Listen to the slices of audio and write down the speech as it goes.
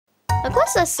À quoi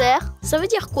ça sert? Ça veut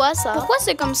dire quoi ça? Pourquoi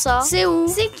c'est comme ça? C'est où?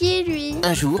 C'est qui lui?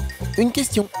 Un jour, une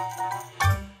question.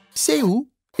 C'est où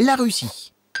la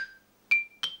Russie?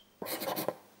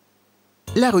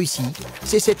 La Russie,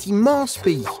 c'est cet immense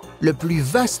pays, le plus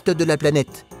vaste de la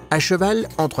planète, à cheval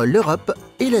entre l'Europe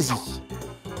et l'Asie.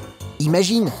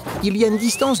 Imagine, il y a une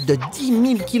distance de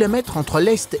 10 000 km entre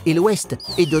l'Est et l'Ouest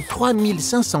et de 3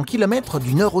 500 km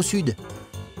du Nord au Sud.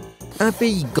 Un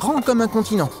pays grand comme un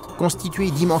continent,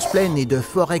 constitué d'immenses plaines et de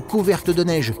forêts couvertes de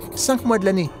neige, 5 mois de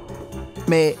l'année.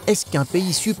 Mais est-ce qu'un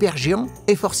pays super géant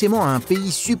est forcément un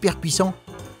pays super puissant?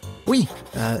 Oui,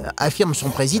 affirme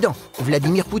son président,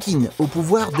 Vladimir Poutine, au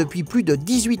pouvoir depuis plus de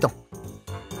 18 ans.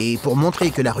 Et pour montrer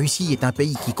que la Russie est un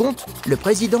pays qui compte, le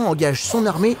président engage son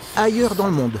armée ailleurs dans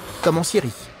le monde, comme en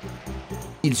Syrie.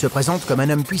 Il se présente comme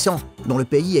un homme puissant, dont le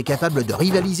pays est capable de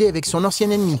rivaliser avec son ancien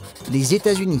ennemi, les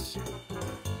États-Unis.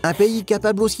 Un pays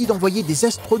capable aussi d'envoyer des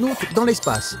astronautes dans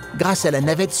l'espace, grâce à la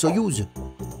navette Soyouz.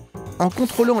 En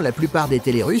contrôlant la plupart des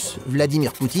télés russes,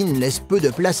 Vladimir Poutine laisse peu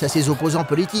de place à ses opposants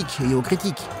politiques et aux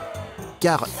critiques.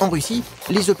 Car en Russie,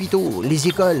 les hôpitaux, les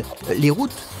écoles, les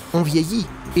routes ont vieilli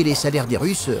et les salaires des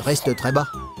Russes restent très bas.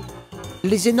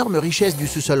 Les énormes richesses du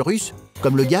sous-sol russe,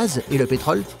 comme le gaz et le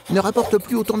pétrole, ne rapportent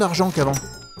plus autant d'argent qu'avant.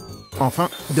 Enfin,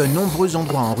 de nombreux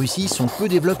endroits en Russie sont peu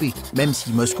développés, même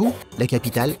si Moscou, la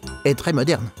capitale, est très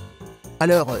moderne.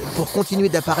 Alors, pour continuer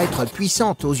d'apparaître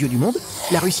puissante aux yeux du monde,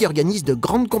 la Russie organise de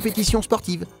grandes compétitions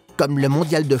sportives, comme le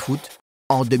mondial de foot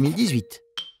en 2018.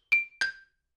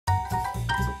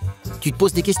 Tu te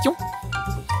poses des questions?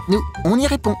 Nous, on y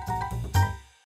répond.